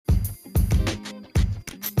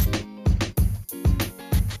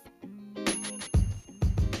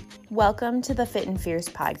Welcome to the Fit and Fierce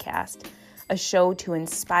podcast, a show to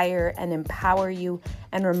inspire and empower you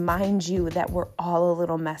and remind you that we're all a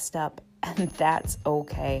little messed up, and that's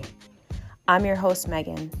okay. I'm your host,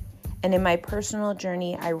 Megan, and in my personal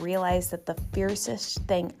journey, I realized that the fiercest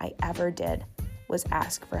thing I ever did was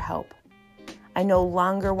ask for help. I no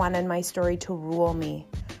longer wanted my story to rule me.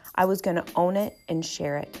 I was going to own it and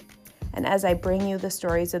share it. And as I bring you the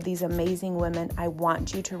stories of these amazing women, I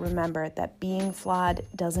want you to remember that being flawed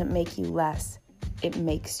doesn't make you less. It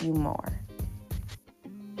makes you more.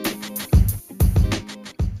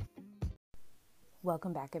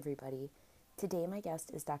 Welcome back, everybody. Today, my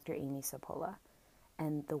guest is Dr. Amy Sepola.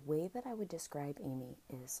 And the way that I would describe Amy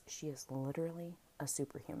is she is literally a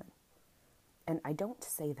superhuman. And I don't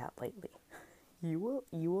say that lightly. You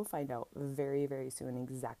will find out very, very soon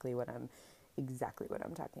exactly what I'm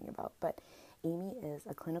talking about. But Amy is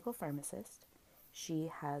a clinical pharmacist. She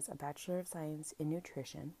has a Bachelor of Science in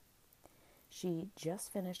Nutrition. She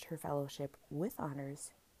just finished her fellowship with honors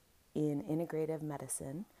in integrative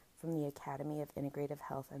medicine from the Academy of Integrative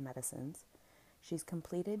Health and Medicines. She's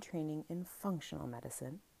completed training in functional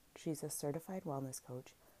medicine. She's a certified wellness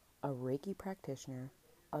coach, a Reiki practitioner,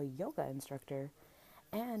 a yoga instructor,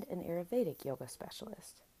 and an Ayurvedic yoga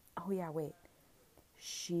specialist. Oh yeah, wait.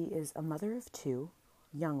 She is a mother of 2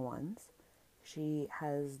 young ones. She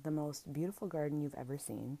has the most beautiful garden you've ever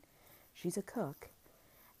seen. She's a cook,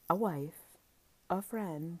 a wife, a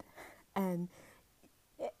friend, and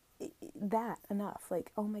that enough.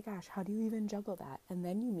 Like, oh my gosh, how do you even juggle that? And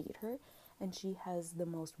then you meet her, and she has the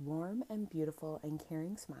most warm and beautiful and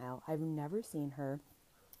caring smile. I've never seen her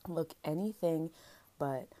look anything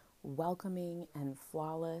but welcoming and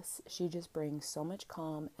flawless. She just brings so much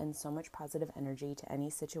calm and so much positive energy to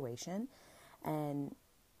any situation, and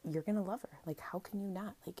you're gonna love her. Like, how can you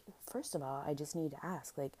not? Like, first of all, I just need to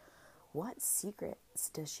ask, like, what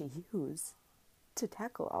secrets does she use to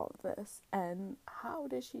tackle all of this, and how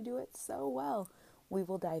does she do it so well? We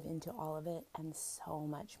will dive into all of it and so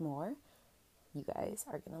much more. You guys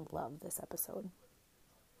are gonna love this episode.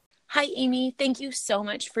 Hi, Amy. Thank you so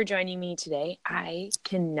much for joining me today. I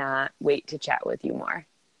cannot wait to chat with you more.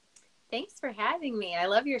 Thanks for having me. I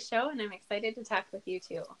love your show, and I'm excited to talk with you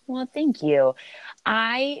too. Well, thank you.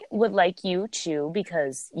 I would like you to,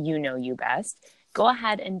 because you know you best, go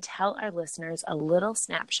ahead and tell our listeners a little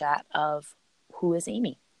snapshot of who is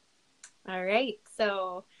Amy. All right.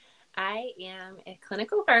 So I am a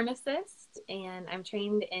clinical pharmacist, and I'm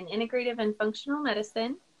trained in integrative and functional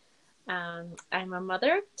medicine. I'm a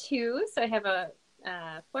mother of 2, so I have a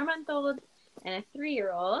 4-month-old and a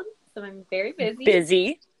 3-year-old. So I'm very busy.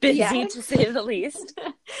 Busy Yes. To say the least.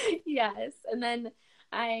 Yes. And then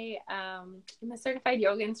I am a certified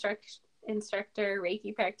yoga instructor,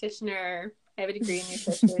 Reiki practitioner. I have a degree in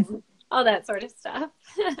nutrition, all that sort of stuff.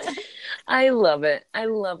 I love it. I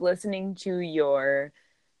love listening to your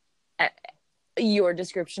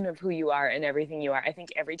description of who you are and everything you are. I think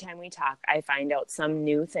every time we talk, I find out some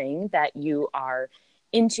new thing that you are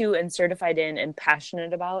into and certified in and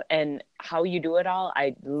passionate about, and how you do it all,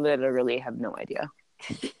 I literally have no idea.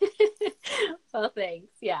 Well,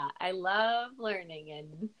 thanks. Yeah, I love learning,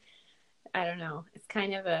 and I don't know, it's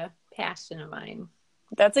kind of a passion of mine.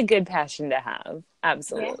 That's a good passion to have.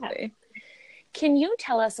 Absolutely. Yeah. Can you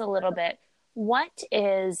tell us a little bit, what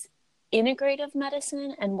is integrative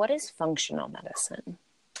medicine and what is functional medicine?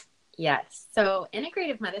 Yes. So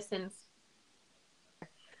integrative medicine's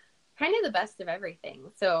kind of the best of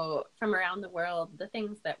everything. So from around the world, the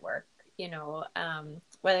things that work,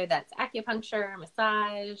 whether that's acupuncture,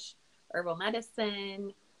 massage, herbal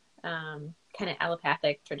medicine, kind of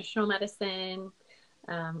allopathic traditional medicine,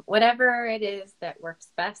 whatever it is that works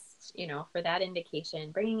best, for that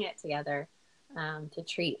indication, bringing it together to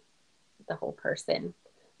treat the whole person.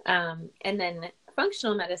 And then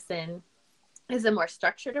functional medicine is a more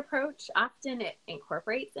structured approach. Often it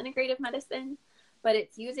incorporates integrative medicine, but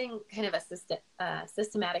it's using kind of a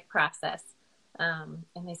systematic process.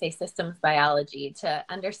 And they say systems biology to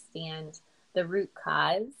understand the root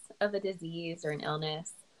cause of a disease or an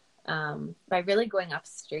illness by really going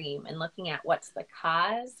upstream and looking at what's the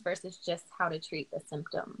cause versus just how to treat the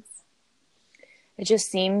symptoms. It just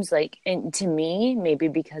seems like, and to me, maybe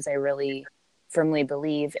because I really firmly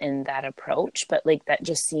believe in that approach, but like that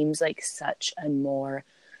just seems like such a more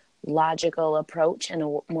logical approach and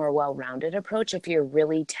a more well-rounded approach if you're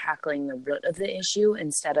really tackling the root of the issue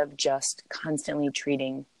instead of just constantly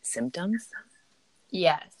treating symptoms.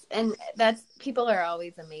 Yes. And people are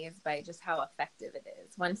always amazed by just how effective it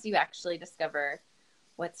is. Once you actually discover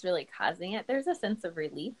what's really causing it, there's a sense of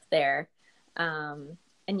relief there. And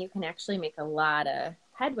you can actually make a lot of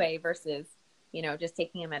headway versus just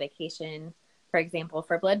taking a medication, for example,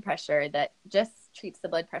 for blood pressure that just treats the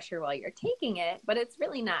blood pressure while you're taking it, but it's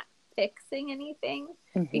really not fixing anything,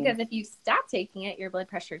 because if you stop taking it, your blood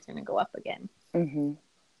pressure is going to go up again.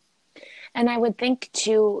 And I would think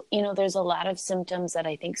too, there's a lot of symptoms that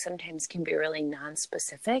I think sometimes can be really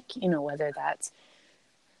non-specific, whether that's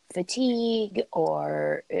fatigue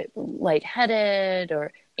or lightheaded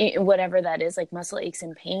or whatever that is, like muscle aches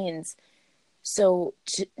and pains. So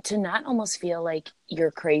to not almost feel like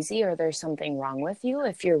you're crazy or there's something wrong with you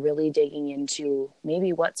if you're really digging into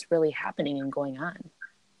maybe what's really happening and going on.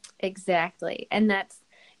 Exactly. And that's,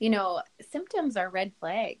 symptoms are red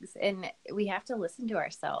flags, and we have to listen to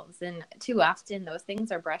ourselves. And too often those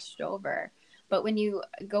things are brushed over. But when you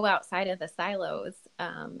go outside of the silos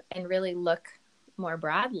and really look more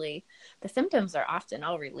broadly, the symptoms are often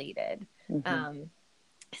all related.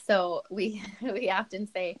 So we often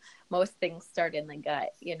say most things start in the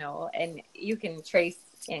gut, and you can trace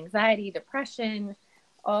anxiety, depression,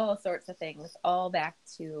 all sorts of things, all back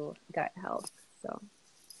to gut health. So,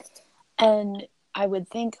 and I would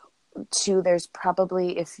think too, there's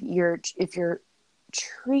probably, if your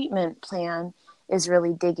treatment plan is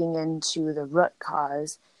really digging into the root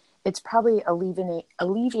cause, it's probably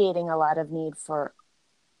alleviating a lot of need for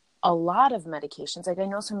a lot of medications. Like I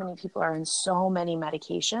know so many people are on so many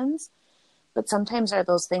medications, but sometimes are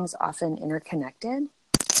those things often interconnected?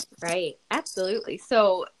 Right. Absolutely.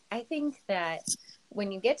 So I think that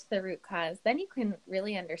when you get to the root cause, then you can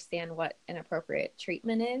really understand what an appropriate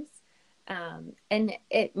treatment is. And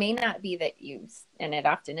it may not be that and it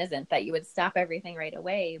often isn't, that you would stop everything right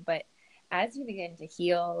away, but as you begin to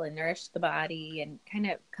heal and nourish the body and kind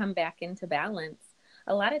of come back into balance,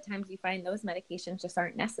 a lot of times you find those medications just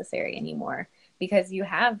aren't necessary anymore, because you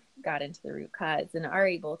have got into the root cause and are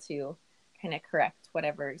able to kind of correct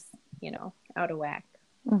whatever's, out of whack.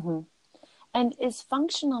 And is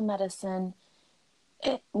functional medicine,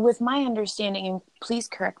 with my understanding, and please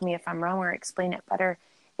correct me if I'm wrong or explain it better,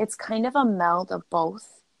 it's kind of a meld of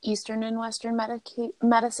both Eastern and Western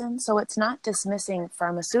medicine. So it's not dismissing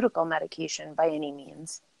pharmaceutical medication by any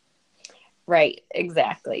means. Right,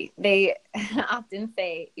 exactly. They often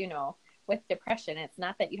say, with depression, it's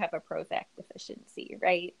not that you have a Prozac deficiency,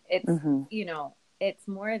 right? It's, it's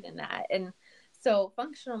more than that. And so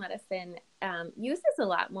functional medicine uses a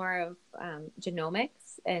lot more of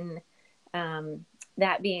genomics, and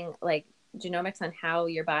that being like genomics on how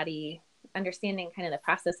your body, understanding kind of the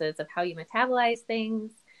processes of how you metabolize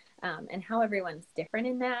things, and how everyone's different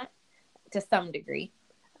in that to some degree.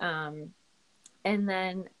 And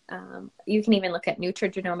then you can even look at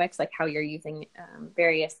nutrigenomics, like how you're using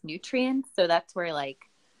various nutrients. So that's where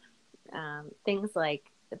things like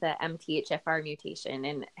the MTHFR mutation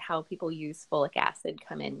and how people use folic acid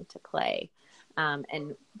come into play.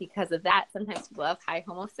 And because of that, sometimes people have high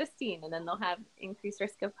homocysteine, and then they'll have increased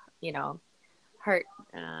risk of, heart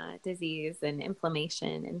disease and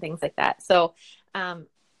inflammation and things like that. So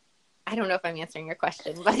I don't know if I'm answering your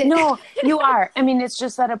question, but no, you are. I mean, it's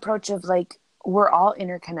just that approach of we're all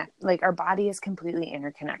interconnected. Like our body is completely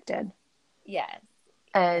interconnected. Yes.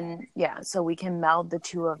 And so we can meld the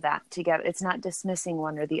two of that together. It's not dismissing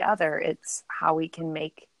one or the other. It's how we can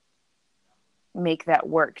make that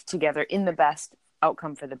work together in the best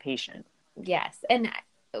outcome for the patient. Yes. And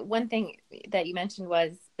one thing that you mentioned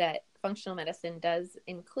was that functional medicine does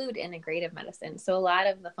include integrative medicine. So a lot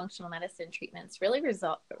of the functional medicine treatments really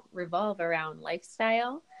revolve around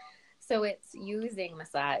lifestyle. So it's using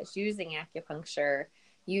massage, using acupuncture,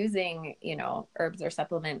 using, herbs or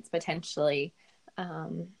supplements potentially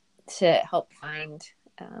to help find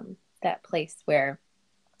that place where,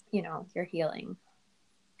 you're healing.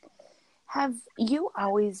 Have you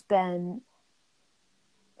always been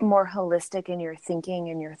more holistic in your thinking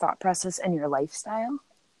and your thought process and your lifestyle?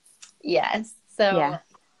 Yes. So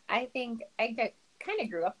I think I kind of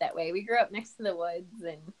grew up that way. We grew up next to the woods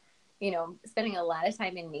and, spending a lot of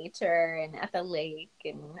time in nature and at the lake.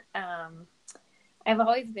 And I've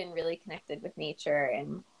always been really connected with nature.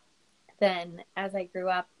 And then as I grew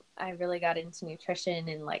up, I really got into nutrition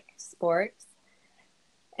and sports,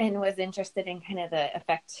 and was interested in kind of the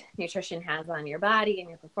effect nutrition has on your body and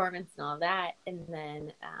your performance and all that. And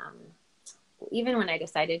then even when I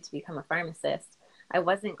decided to become a pharmacist, I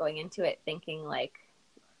wasn't going into it thinking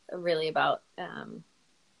really about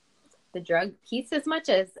the drug piece as much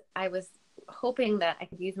as I was hoping that I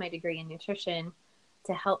could use my degree in nutrition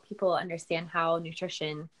to help people understand how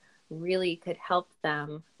nutrition really could help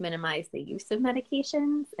them minimize the use of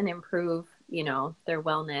medications and improve, their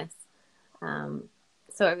wellness.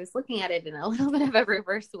 So I was looking at it in a little bit of a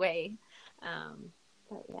reverse way.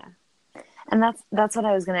 But yeah. And that's what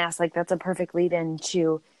I was going to ask. Like, that's a perfect lead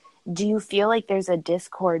into, do you feel like there's a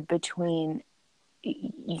discord between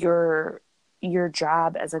your your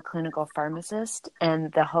job as a clinical pharmacist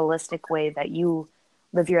and the holistic way that you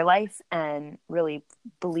live your life and really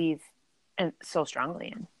believe and so strongly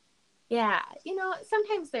in? Yeah,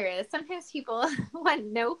 sometimes there is. Sometimes people want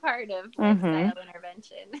no part of Mm-hmm. lifestyle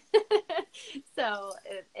intervention. So,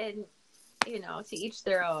 and to each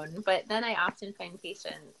their own. But then I often find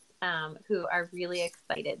patients who are really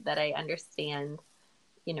excited that I understand,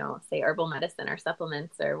 say herbal medicine or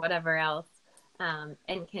supplements or whatever else,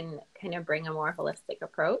 and can kind of bring a more holistic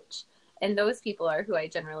approach. And those people are who I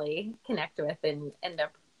generally connect with and end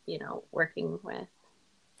up, working with.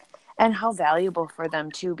 And how valuable for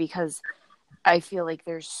them too, because I feel like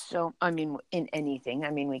there's in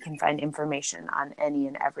anything, we can find information on any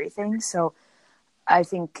and everything. So I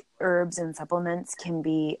think herbs and supplements can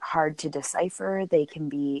be hard to decipher. They can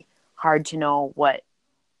be hard to know what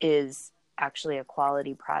is actually a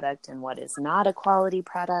quality product and what is not a quality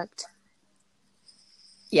product.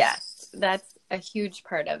 Yeah, that's a huge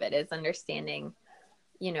part of it, is understanding,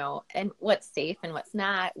 and what's safe and what's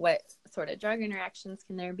not, what sort of drug interactions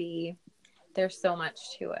can there be. There's so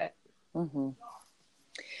much to it. Mm-hmm.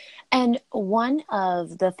 And one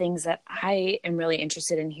of the things that I am really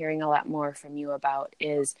interested in hearing a lot more from you about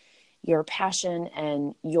is your passion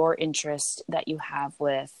and your interest that you have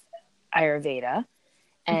with Ayurveda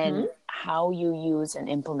and how you use and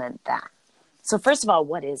implement that. So first of all,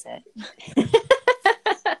 what is it?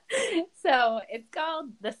 So it's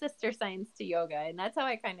called the sister science to yoga, and that's how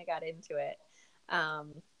I kind of got into it.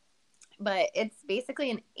 But it's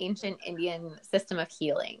basically an ancient Indian system of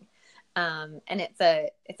healing. And it's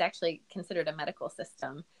actually considered a medical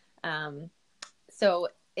system. So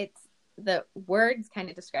the words kind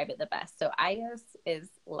of describe it the best. So Ayus is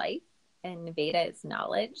life and Veda is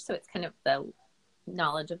knowledge. So it's kind of the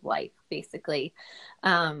knowledge of life, basically.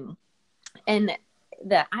 And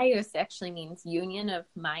the Ayus actually means union of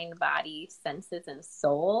mind, body, senses, and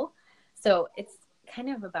soul. So it's kind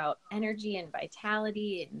of about energy and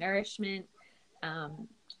vitality and nourishment.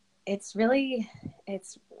 It really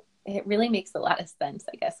makes a lot of sense,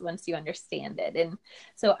 I guess, once you understand it. And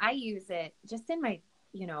so I use it just in my,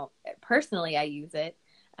 personally, I use it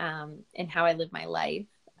in how I live my life.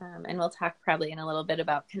 And we'll talk probably in a little bit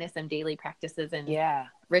about kind of some daily practices and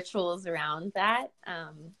rituals around that.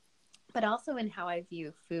 But also in how I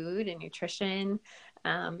view food and nutrition.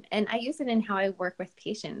 And I use it in how I work with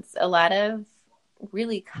patients. A lot of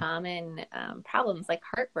really common problems like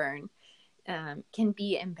heartburn can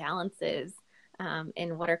be imbalances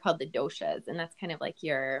in what are called the doshas. And that's kind of like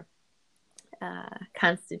your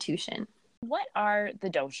constitution. What are the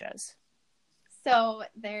doshas? So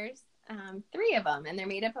there's 3 of them, and they're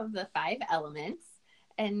made up of the 5 elements.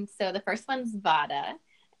 And so the first one's Vata,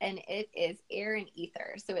 and it is air and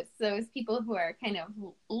ether. So it's those people who are kind of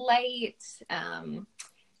light,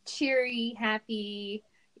 cheery, happy,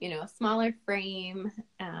 smaller frame.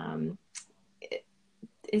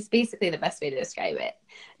 Is basically the best way to describe it.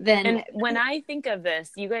 Then, and when I think of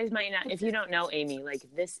this, you guys might not, if you don't know Amy, like,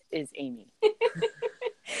 this is Amy.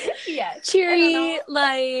 Yes. Cheery,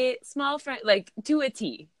 light, small friend, like, to a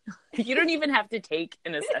T. You don't even have to take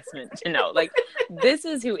an assessment to know. Like, this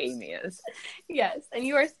is who Amy is. Yes, and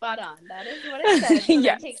you are spot on. That is what it says when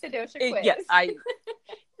I take the dosha quiz. Yes, I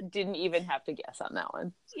didn't even have to guess on that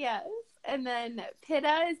one. Yes, and then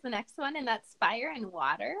Pitta is the next one, and that's fire and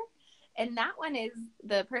water. And that one is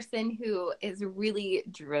the person who is really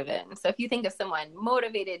driven. So if you think of someone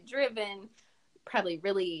motivated, driven, probably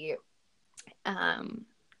really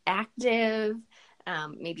active,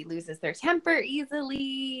 maybe loses their temper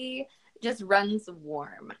easily, just runs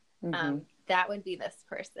warm. That would be this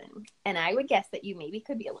person. And I would guess that you maybe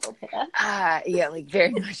could be a little Pitta. Yeah, like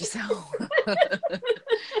very much so.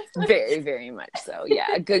 Very, very much so.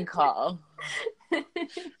 Yeah, good call.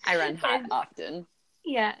 I run hot often.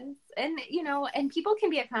 Yes. And, and people can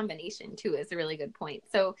be a combination too, is a really good point.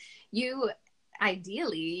 So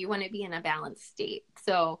ideally, you want to be in a balanced state.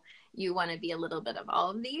 So you want to be a little bit of all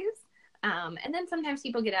of these. And then sometimes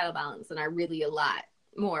people get out of balance and are really a lot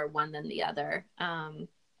more one than the other.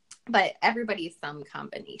 But everybody's some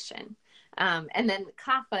combination. And then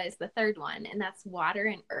Kapha is the third one, and that's water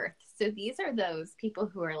and earth. So these are those people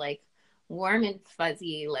who are like warm and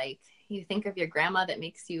fuzzy, like you think of your grandma that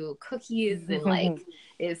makes you cookies and like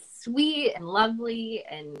is sweet and lovely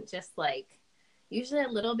and just like usually a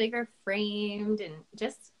little bigger framed and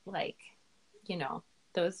just like,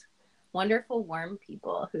 those wonderful warm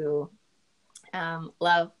people who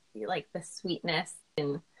love like the sweetness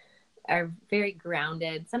and are very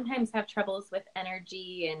grounded, sometimes have troubles with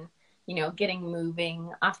energy and getting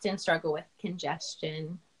moving, often struggle with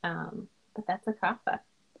congestion. But that's a kapha.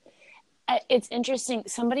 It's interesting.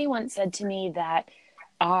 Somebody once said to me that,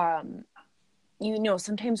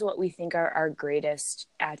 sometimes what we think are our greatest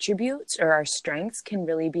attributes or our strengths can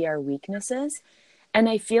really be our weaknesses. And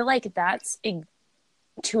I feel like that's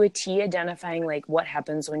to a T identifying like what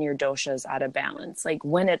happens when your dosha is out of balance. Like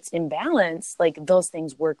when it's in balance, like those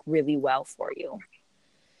things work really well for you.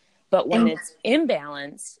 But when it's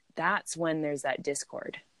imbalanced, that's when there's that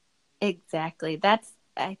discord. Exactly.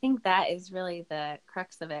 I think that is really the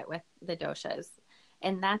crux of it with the doshas.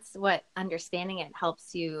 And that's what understanding it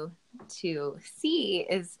helps you to see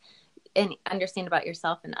is, and understand about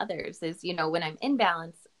yourself and others is, when I'm in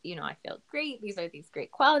balance, I feel great. These are these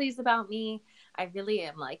great qualities about me. I really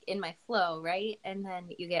am like in my flow, right? And then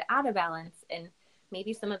you get out of balance and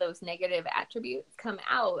maybe some of those negative attributes come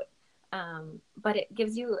out. But it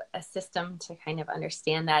gives you a system to kind of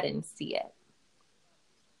understand that and see it.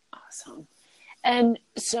 Awesome. And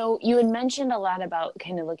so you had mentioned a lot about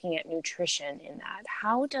kind of looking at nutrition in that.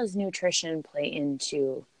 How does nutrition play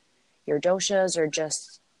into your doshas or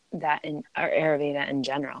just that in or Ayurveda in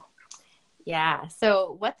general? Yeah.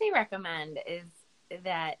 So what they recommend is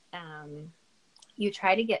that you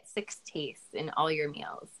try to get 6 tastes in all your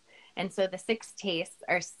meals. And so the 6 tastes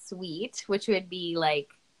are sweet, which would be like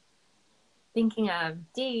thinking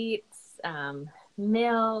of dates,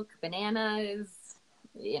 milk, bananas,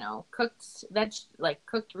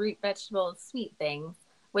 cooked root vegetables, sweet things,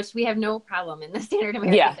 which we have no problem in the standard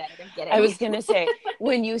American diet of getting. I was going to say,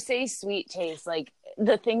 when you say sweet taste, like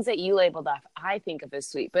the things that you labeled off, I think of as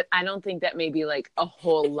sweet, but I don't think that maybe like a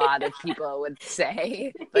whole lot of people would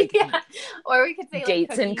say like, or we could say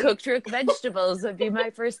dates like and cooked root vegetables would be my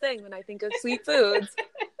first thing when I think of sweet foods.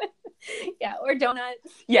 Yeah. Or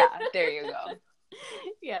donuts. Yeah. There you go.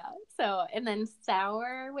 Yeah. So, and then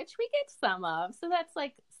sour, which we get some of. So that's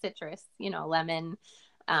like citrus, lemon,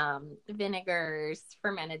 vinegars,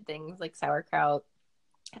 fermented things like sauerkraut,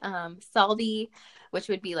 salty, which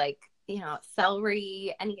would be like,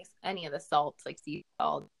 celery, any of the salts, like sea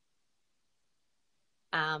salt.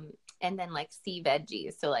 And then like sea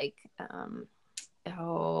veggies. So like,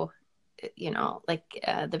 the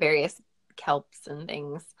various kelps and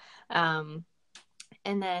things. And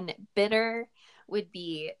then bitter would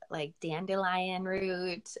be like dandelion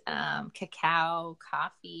root, cacao,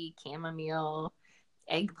 coffee, chamomile,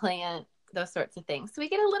 eggplant, those sorts of things. So we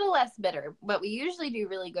get a little less bitter, but we usually do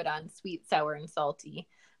really good on sweet, sour, and salty.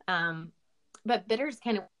 But bitters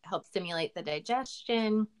kind of help stimulate the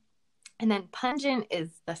digestion. And then pungent is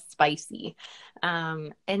the spicy.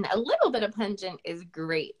 And a little bit of pungent is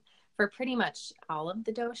great for pretty much all of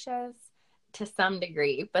the doshas to some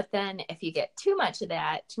degree. But then if you get too much of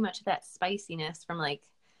that spiciness from like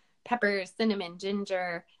peppers, cinnamon,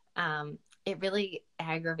 ginger, it really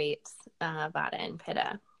aggravates vata and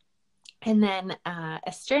pitta. And then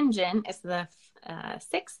astringent is the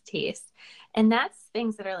 6th taste. And that's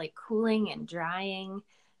things that are like cooling and drying.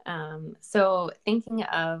 So thinking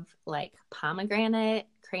of like pomegranate,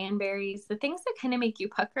 cranberries, the things that kind of make you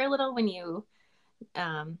pucker a little when you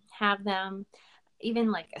have them,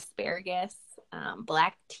 even like asparagus,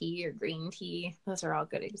 black tea or green tea. Those are all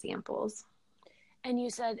good examples. And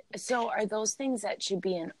you said, so are those things that should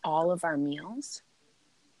be in all of our meals?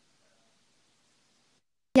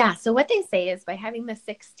 Yeah. So what they say is by having the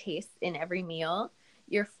 6 tastes in every meal,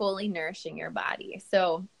 you're fully nourishing your body.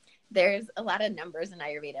 So there's a lot of numbers in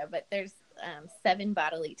Ayurveda, but there's 7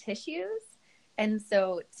 bodily tissues. And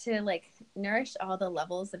so to like nourish all the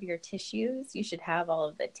levels of your tissues, you should have all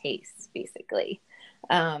of the tastes basically.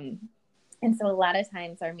 And so a lot of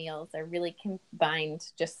times our meals are really combined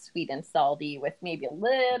just sweet and salty with maybe a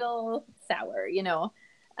little sour,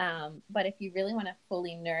 but if you really want to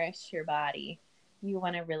fully nourish your body, you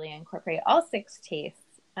want to really incorporate all 6 tastes.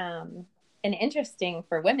 And interesting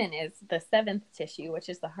for women is the 7th tissue, which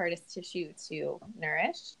is the hardest tissue to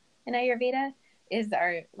nourish in Ayurveda, is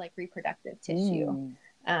our like reproductive tissue.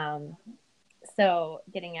 So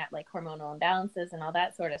getting at like hormonal imbalances and all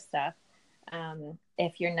that sort of stuff.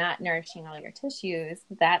 If you're not nourishing all your tissues,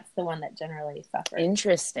 that's the one that generally suffers.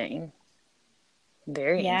 Interesting.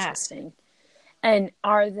 Very interesting. And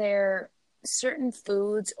are there certain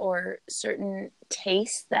foods or certain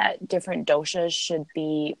tastes that different doshas should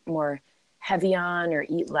be more heavy on or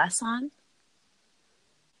eat less on?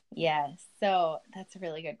 Yes. So that's a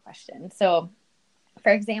really good question. So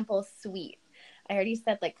for example, sweet. I already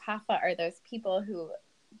said like kapha are those people who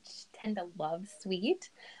tend to love sweet,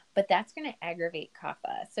 but that's going to aggravate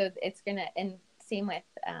kapha. So it's going to, and same with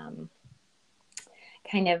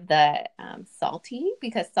kind of the salty,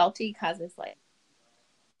 because salty causes like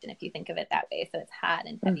if you think of it that way. So it's hot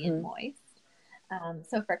and heavy and moist.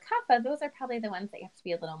 So for kapha, those are probably the ones that you have to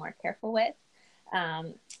be a little more careful with.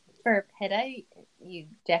 For pitta, you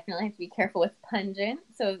definitely have to be careful with pungent.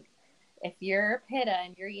 So if you're pitta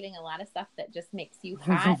and you're eating a lot of stuff that just makes you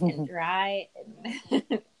hot and dry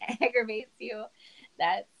and aggravates you,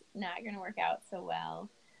 that's not going to work out so well.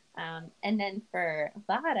 And then for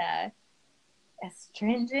vata,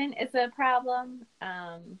 astringent is a problem.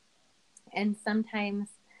 And sometimes,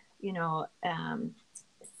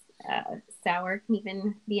 sour can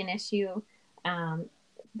even be an issue, and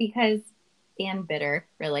bitter,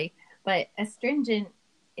 really. But astringent,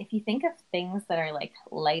 if you think of things that are like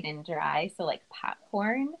light and dry, so like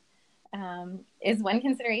popcorn, is one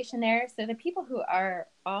consideration there. So the people who are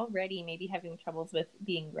already maybe having troubles with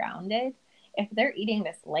being grounded, if they're eating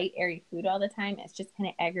this light, airy food all the time, it's just kind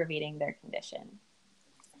of aggravating their condition.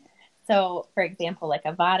 So, for example, like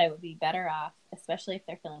a vata would be better off, especially if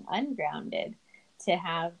they're feeling ungrounded, to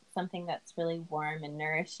have something that's really warm and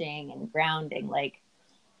nourishing and grounding. Like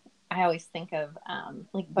I always think of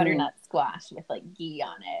like butternut squash with like ghee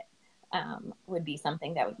on it, would be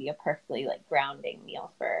something that would be a perfectly like grounding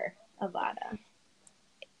meal for a vata.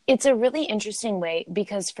 It's a really interesting way,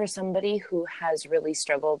 because for somebody who has really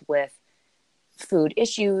struggled with food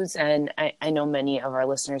issues, and I know many of our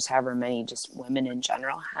listeners have, or many just women in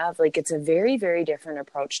general have, like it's a very, very different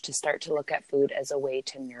approach to start to look at food as a way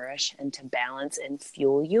to nourish and to balance and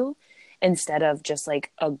fuel you, instead of just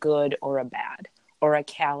like a good or a bad, or a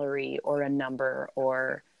calorie or a number,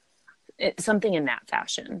 or something in that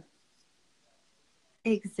fashion.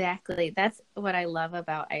 Exactly. That's what I love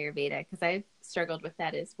about Ayurveda, because I've struggled with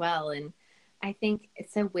that as well. And I think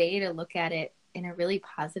it's a way to look at it in a really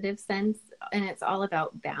positive sense. And it's all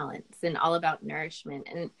about balance and all about nourishment.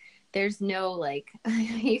 And there's no like,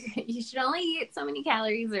 you should only eat so many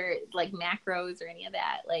calories or like macros or any of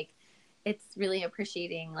that. Like it's really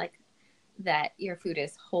appreciating like that your food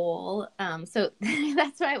is whole. So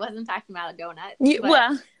that's why I wasn't talking about donuts.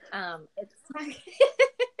 It's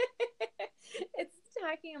it's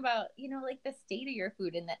talking about, like the state of your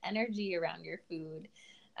food and the energy around your food.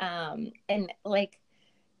 And like,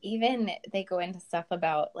 even they go into stuff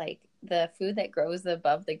about like the food that grows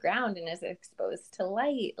above the ground and is exposed to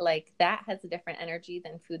light, like that has a different energy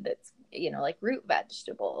than food that's, like root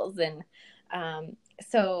vegetables. And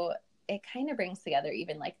so it kind of brings together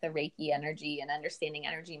even like the Reiki energy and understanding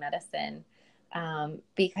energy medicine,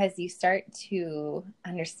 because you start to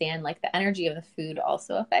understand like the energy of the food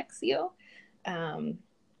also affects you,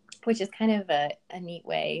 which is kind of a neat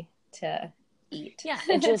way to eat. Yeah,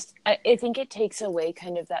 I think it takes away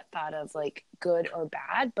kind of that thought of like good or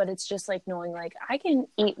bad, but it's just like knowing like I can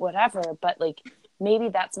eat whatever, but like maybe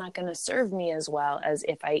that's not going to serve me as well as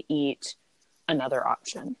if I eat another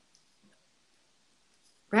option.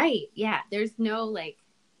 Right. Yeah. There's no like,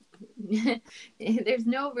 there's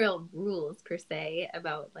no real rules per se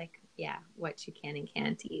about like, what you can and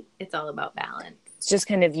can't eat. It's all about balance. It's just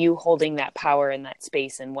kind of you holding that power in that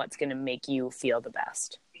space and what's going to make you feel the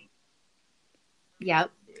best.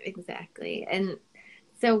 Yep, exactly. And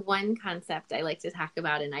so one concept I like to talk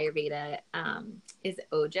about in Ayurveda is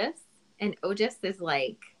ojas. And ojas is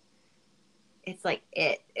like,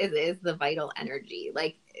 it is the vital energy.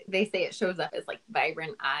 Like they say it shows up as like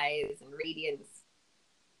vibrant eyes and radiance.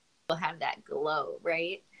 Will have that glow,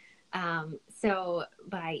 right? So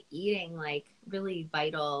by eating like really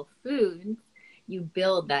vital foods, you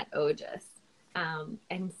build that ojas.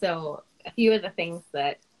 And so a few of the things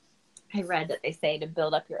that I read that they say to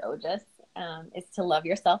build up your ojas is to love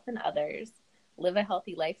yourself and others, live a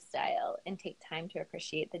healthy lifestyle, and take time to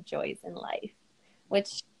appreciate the joys in life,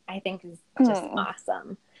 which I think is just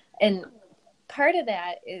awesome. And part of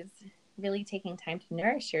that is really taking time to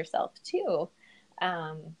nourish yourself too.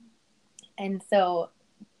 And so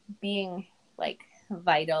being like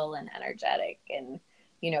vital and energetic and,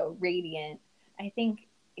 radiant, I think,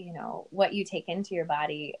 what you take into your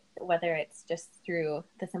body, whether it's just through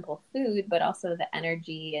the simple food, but also the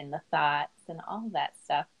energy and the thoughts and all of that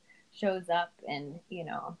stuff shows up in,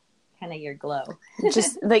 kind of your glow.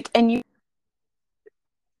 Just like, and you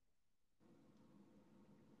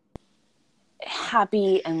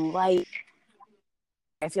happy and light.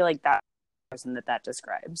 I feel like that person that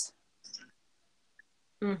describes.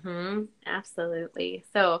 Mm-hmm. Absolutely.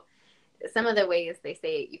 So some of the ways they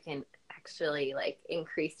say you can actually like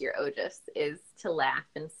increase your ojas is to laugh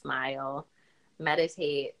and smile,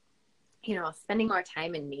 meditate, spending more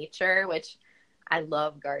time in nature, which I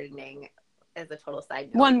love gardening as a total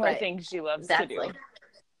side note. One more thing she loves to do. Like,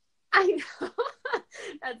 I know.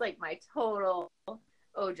 That's like my total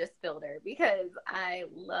ojas builder, because I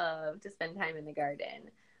love to spend time in the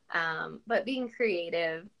garden. But being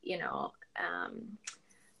creative,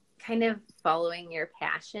 kind of following your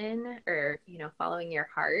passion or, following your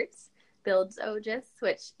heart builds OGIS,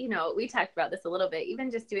 which, we talked about this a little bit,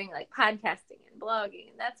 even just doing like podcasting and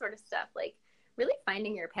blogging and that sort of stuff, like really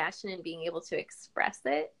finding your passion and being able to express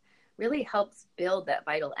it really helps build that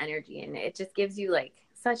vital energy. And it just gives you like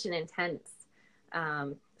such an intense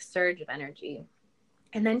surge of energy.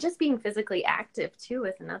 And then just being physically active too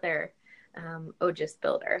is another OGIS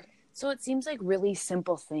builder. So it seems like really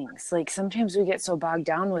simple things. Like sometimes we get so bogged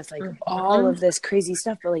down with like all of this crazy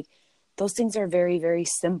stuff, but like those things are very, very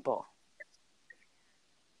simple.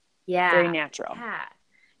 Yeah. Very natural. Yeah.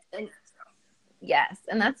 And, yes.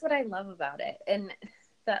 And that's what I love about it. And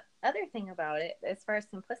the other thing about it, as far as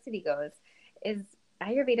simplicity goes, is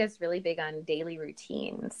Ayurveda is really big on daily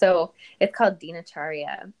routine. So it's called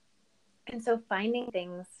Dinacharya. And so finding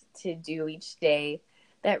things to do each day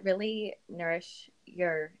that really nourish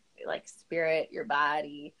your like spirit, your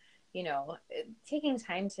body, taking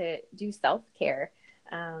time to do self-care.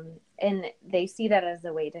 And they see that as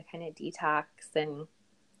a way to kind of detox and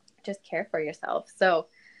just care for yourself. So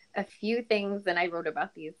a few things, and I wrote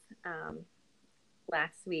about these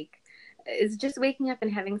last week, is just waking up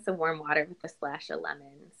and having some warm water with a splash of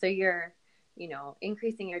lemon. So you're,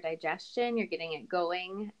 increasing your digestion, you're getting it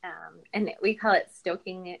going. And we call it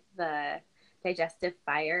stoking the digestive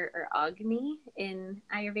fire, or Agni in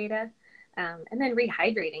Ayurveda. And then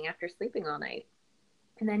rehydrating after sleeping all night.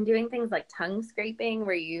 And then doing things like tongue scraping,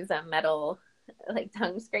 where you use a metal like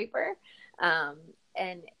tongue scraper.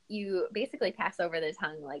 And you basically pass over the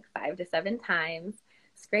tongue like 5 to 7 times,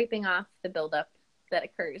 scraping off the buildup that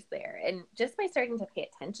occurs there. And just by starting to pay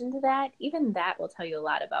attention to that, even that will tell you a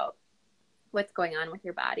lot about what's going on with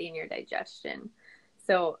your body and your digestion.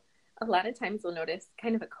 So a lot of times we'll notice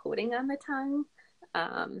kind of a coating on the tongue,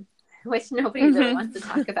 which nobody really wants to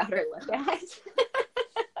talk about or look at.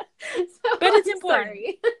 But it's important.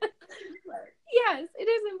 Sorry. Yes, it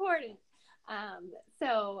is important.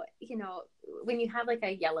 So, when you have like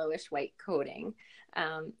a yellowish white coating,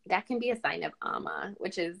 that can be a sign of ama,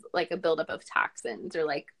 which is like a buildup of toxins or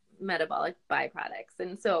like metabolic byproducts.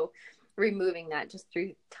 And so removing that just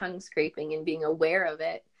through tongue scraping and being aware of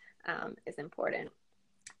it is important.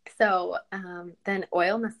 So then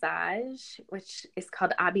oil massage, which is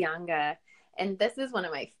called Abhyanga. And this is one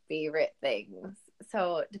of my favorite things.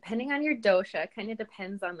 So depending on your dosha, kind of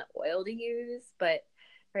depends on the oil to use. But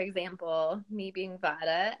for example, me being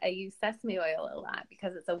Vata, I use sesame oil a lot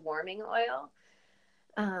because it's a warming oil.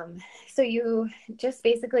 So you just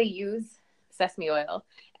basically use sesame oil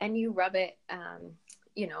and you rub it,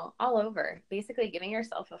 all over, basically giving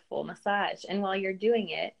yourself a full massage. And while you're doing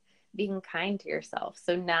it, being kind to yourself.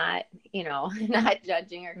 So not, not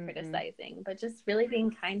judging or criticizing, but just really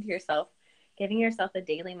being kind to yourself, giving yourself a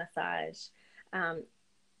daily massage.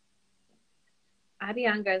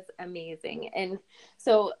 Abhyanga is amazing. And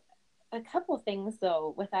so a couple things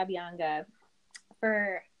though with Abhyanga,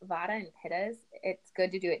 for Vata and Pittas, it's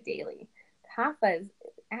good to do it daily. Kapha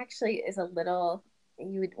is a little,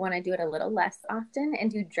 you would want to do it a little less often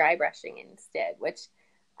and do dry brushing instead, which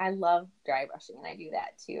I love dry brushing and I do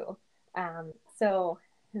that too. So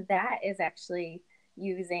that is actually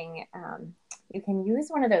using, you can use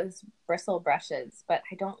one of those bristle brushes, but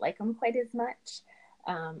I don't like them quite as much.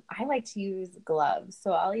 I like to use gloves.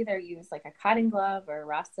 So I'll either use like a cotton glove or a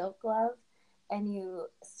raw silk glove, and you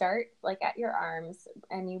start like at your arms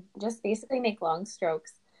and you just basically make long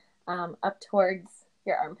strokes up towards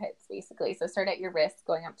your armpits, basically. So start at your wrists,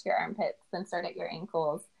 going up to your armpits, then start at your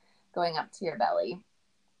ankles, going up to your belly.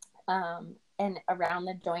 And around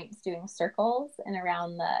the joints doing circles, and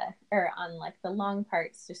around on like the long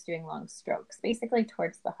parts, just doing long strokes, basically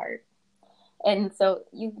towards the heart. And so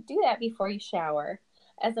you do that before you shower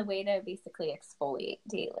as a way to basically exfoliate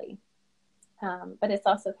daily. But it's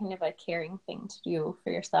also kind of a caring thing to do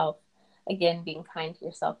for yourself. Again, being kind to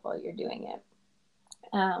yourself while you're doing it.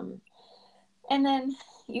 And then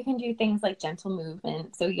you can do things like gentle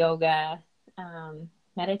movement, so yoga,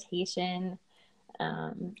 meditation,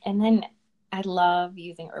 and then I love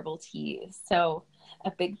using herbal teas. So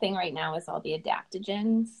a big thing right now is all the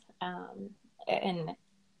adaptogens. And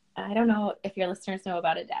I don't know if your listeners know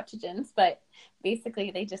about adaptogens, but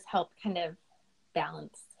basically they just help kind of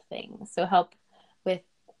balance things. So help with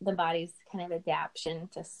the body's kind of adaptation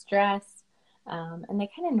to stress. And they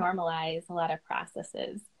kind of normalize a lot of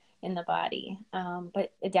processes in the body.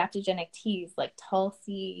 But adaptogenic teas like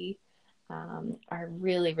Tulsi are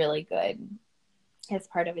really, really good as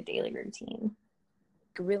part of a daily routine.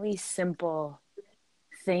 Really simple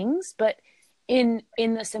things, but in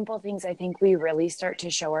the simple things, I think we really start to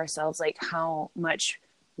show ourselves like how much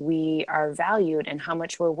we are valued and how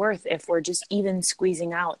much we're worth if we're just even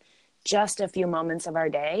squeezing out just a few moments of our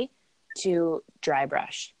day to dry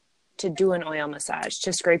brush, to do an oil massage,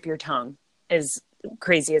 to scrape your tongue, as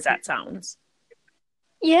crazy as that sounds.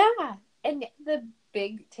 Yeah. And the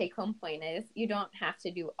big take home point is you don't have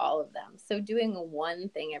to do all of them. So doing one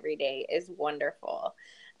thing every day is wonderful.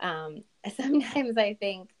 Sometimes I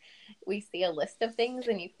think we see a list of things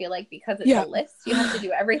and you feel like because it's a list, you have to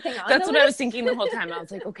do everything on That's the what list. I was thinking the whole time. I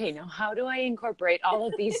was like, okay, now how do I incorporate all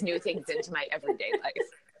of these new things into my everyday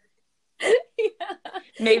life? Yeah.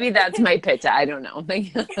 Maybe that's my pitta. I don't know.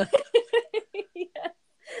 Yeah.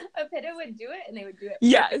 A pitta would do it and they would do it perfectly.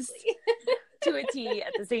 Yes. To a T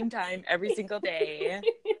at the same time every single day.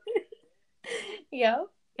 Yep.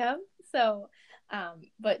 So,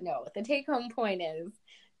 but no, the take home point is,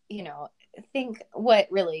 think what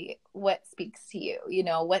speaks to you,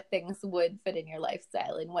 what things would fit in your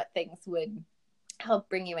lifestyle and what things would help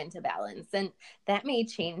bring you into balance. And that may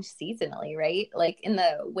change seasonally, right? Like in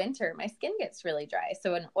the winter, my skin gets really dry.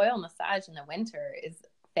 So an oil massage in the winter is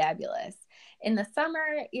fabulous. In the summer,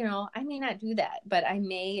 I may not do that, but I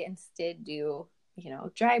may instead do,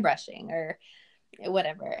 dry brushing or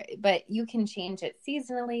whatever. But you can change it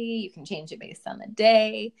seasonally. You can change it based on the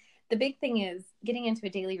day. The big thing is getting into a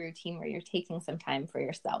daily routine where you're taking some time for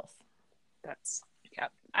yourself.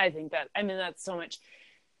 I think that's so much.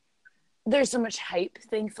 There's so much hype,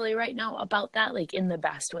 thankfully, right now about that, like in the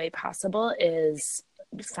best way possible, is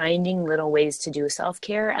finding little ways to do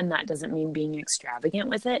self-care. And that doesn't mean being extravagant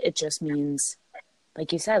with it. It just means,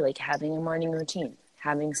 like you said, like having a morning routine,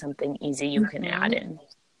 having something easy you can add in.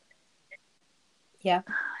 Yeah.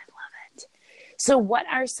 Oh, I love it. So what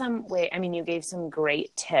are you gave some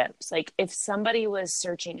great tips. Like if somebody was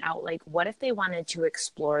searching out, like what if they wanted to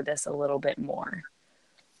explore this a little bit more?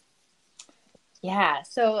 Yeah,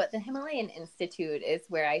 so the Himalayan Institute is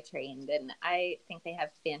where I trained, and I think they have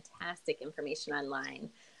fantastic information online.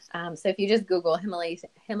 So if you just Google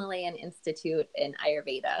Himalayan Institute in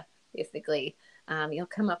Ayurveda, basically, you'll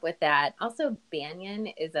come up with that. Also, Banyan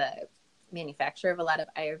is a manufacturer of a lot of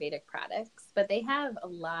Ayurvedic products, but they have a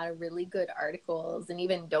lot of really good articles and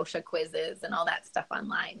even dosha quizzes and all that stuff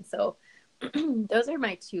online. So those are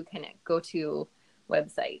my two kind of go-to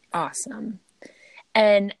websites. Awesome.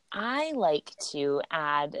 And I like to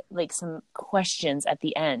add like some questions at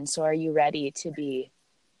the end. So are you ready to be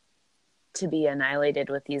annihilated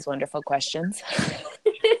with these wonderful questions?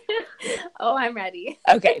 Oh, I'm ready.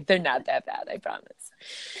 Okay, they're not that bad, I promise.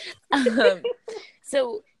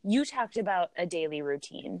 So you talked about a daily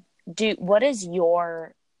routine. What does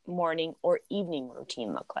your morning or evening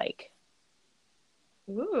routine look like?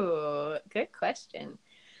 Ooh, good question.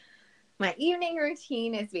 My evening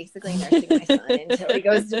routine is basically nursing my son until he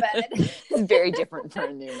goes to bed. It's very different for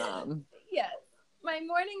a new mom. Yes. My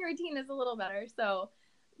morning routine is a little better. So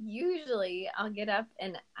usually I'll get up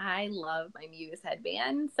and I love my Muse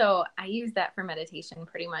headband. So I use that for meditation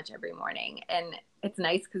pretty much every morning. And it's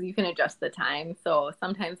nice because you can adjust the time. So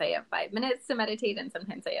sometimes I have 5 minutes to meditate and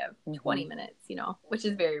sometimes I have 20 minutes, which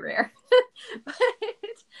is very rare. But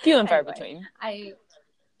few and far between.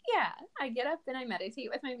 I get up and I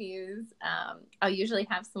meditate with my Muse. I'll usually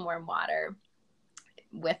have some warm water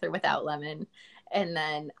with or without lemon. And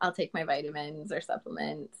then I'll take my vitamins or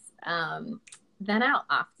supplements. Then I'll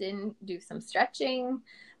often do some stretching.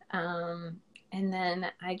 And then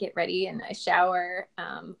I get ready and I shower.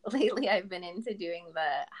 Lately, I've been into doing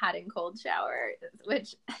the hot and cold shower,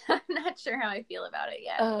 which I'm not sure how I feel about it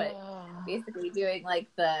yet. But basically doing like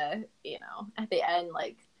the, at the end,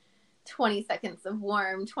 like 20 seconds of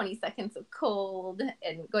warm, 20 seconds of cold,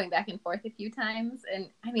 and going back and forth a few times. And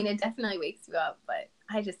I mean, it definitely wakes you up, but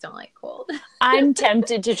I just don't like cold. I'm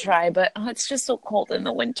tempted to try, but it's just so cold in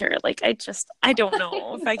the winter. Like, I don't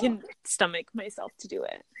know if I can stomach myself to do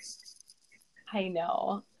it. I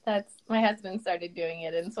know. That's my husband started doing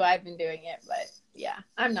it, and so I've been doing it, but yeah,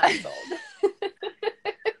 I'm not sold.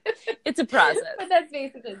 It's a process. But that's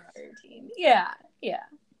basically my routine. Yeah.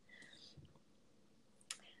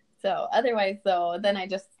 So otherwise, though, then I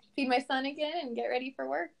just feed my son again and get ready for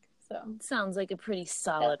work. So sounds like a pretty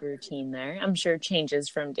solid routine there. I'm sure it changes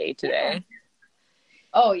from day to day.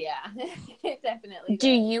 Oh, yeah. It definitely does.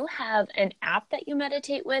 Do you have an app that you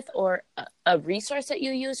meditate with or a resource that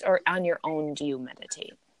you use, or on your own do you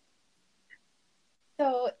meditate?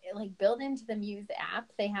 So like built into the Muse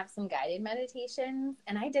app, they have some guided meditations,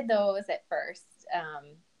 and I did those at first.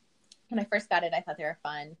 When I first got it, I thought they were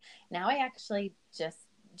fun. Now I actually just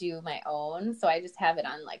do my own. So I just have it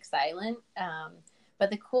on like silent. But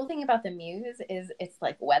the cool thing about the Muse is it's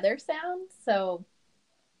like weather sounds. So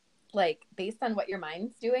like based on what your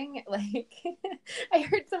mind's doing. Like I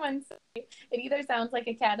heard someone say it either sounds like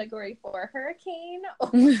a category 4 hurricane or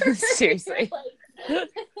Seriously.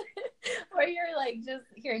 or you're like just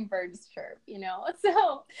hearing birds chirp,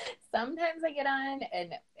 So sometimes I get on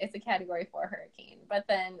and it's a category 4 hurricane, but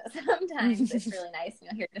then sometimes it's really nice and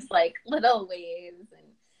you'll hear just like little waves. And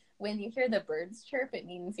when you hear the birds chirp, it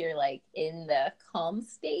means you're like in the calm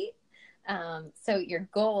state. So your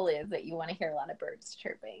goal is that you want to hear a lot of birds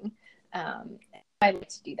chirping. I like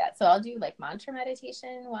to do that. So I'll do like mantra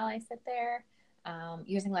meditation while I sit there,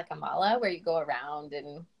 using like a mala where you go around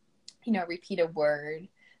and, repeat a word.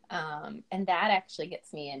 And that actually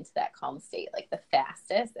gets me into that calm state, like the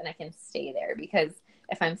fastest, and I can stay there because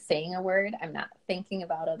if I'm saying a word, I'm not thinking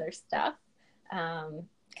about other stuff.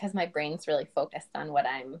 Because my brain's really focused on what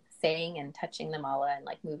I'm saying and touching the mala and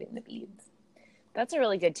like moving the beads. That's a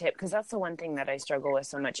really good tip, because that's the one thing that I struggle with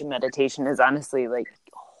so much in meditation is honestly like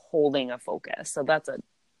holding a focus. So that's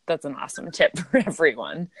an awesome tip for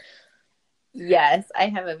everyone. Yes, I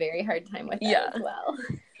have a very hard time with that as well.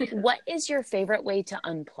 What is your favorite way to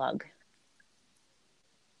unplug?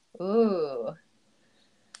 Ooh,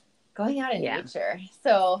 going out in nature.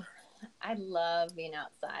 So I love being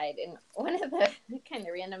outside. And one of the kind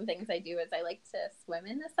of random things I do is I like to swim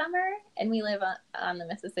in the summer. And we live on the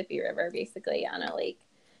Mississippi River, basically on a lake.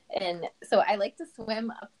 And so I like to swim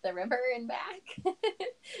up the river and back.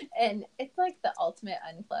 And it's like the ultimate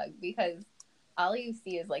unplug because all you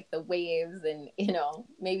see is like the waves and,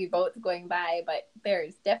 maybe boats going by, but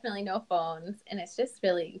there's definitely no phones. And it's just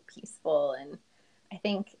really peaceful. And I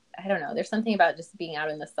think, I don't know, there's something about just being out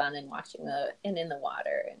in the sun and watching and in the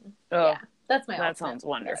water. And that's my That sounds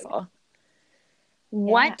wonderful. Plug.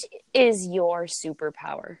 What is your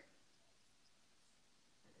superpower?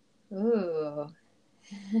 Ooh.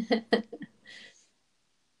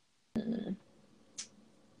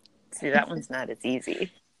 See, that one's not as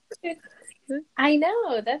easy. I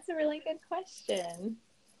know. That's a really good question.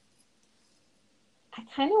 I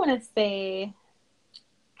kind of want to say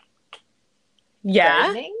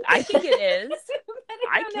gardening. I think it is.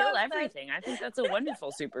 I kill everything. I think that's a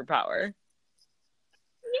wonderful superpower.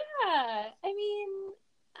 Yeah. I mean,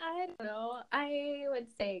 I don't know. I would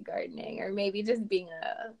say gardening or maybe just being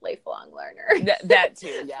a lifelong learner. That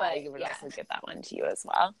too. Yeah, I would also get that one to you as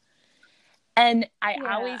well. And I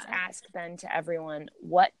always ask then to everyone,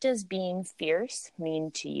 what does being fierce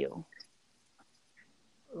mean to you?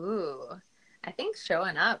 Ooh, I think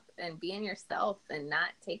showing up and being yourself and not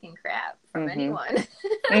taking crap from anyone.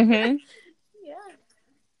 Mm-hmm.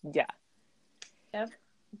 Yeah. Yep.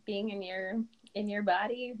 Being in your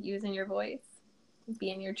body, using your voice,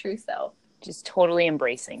 being your true self. Just totally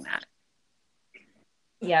embracing that.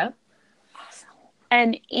 Yep. Awesome.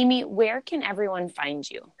 And Amy, where can everyone find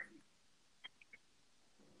you?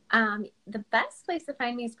 The best place to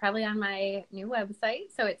find me is probably on my new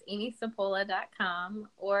website. So it's amysapola.com,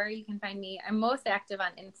 or you can find me. I'm most active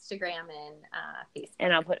on Instagram and Facebook.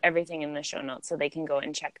 And I'll put everything in the show notes so they can go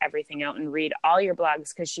and check everything out and read all your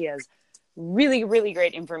blogs, because she has really, really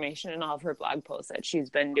great information in all of her blog posts that she's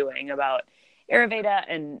been doing about Ayurveda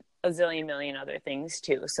and a zillion million other things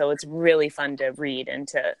too. So it's really fun to read and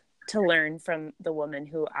to learn from the woman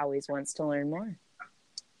who always wants to learn more.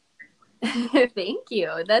 Thank you.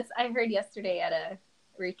 I heard yesterday at a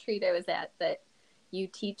retreat I was at that you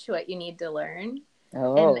teach what you need to learn.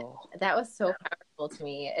 Oh. And that was so powerful to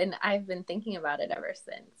me. And I've been thinking about it ever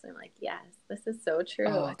since. I'm like, yes, this is so true.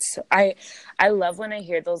 Oh, I love when I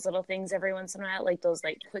hear those little things every once in a while, like those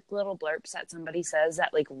like quick little blurps that somebody says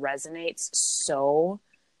that like resonates so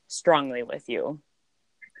strongly with you.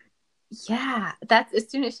 Yeah, that's as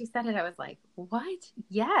soon as she said it, I was like, what?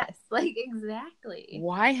 Yes, like exactly.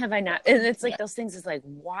 Why have I not? And it's like those things is like,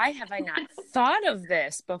 why have I not thought of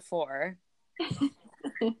this before?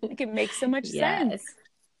 Like it makes so much sense.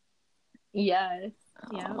 Yes.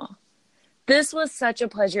 Yeah. This was such a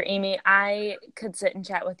pleasure, Amy. I could sit and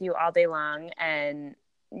chat with you all day long, and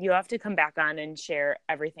you have to come back on and share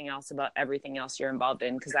everything else about everything else you're involved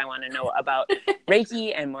in, because I want to know about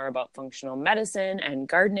Reiki and more about functional medicine and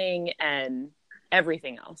gardening and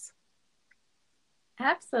everything else.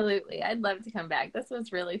 Absolutely. I'd love to come back. This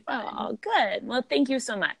was really fun. Oh, good. Well, thank you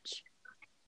so much.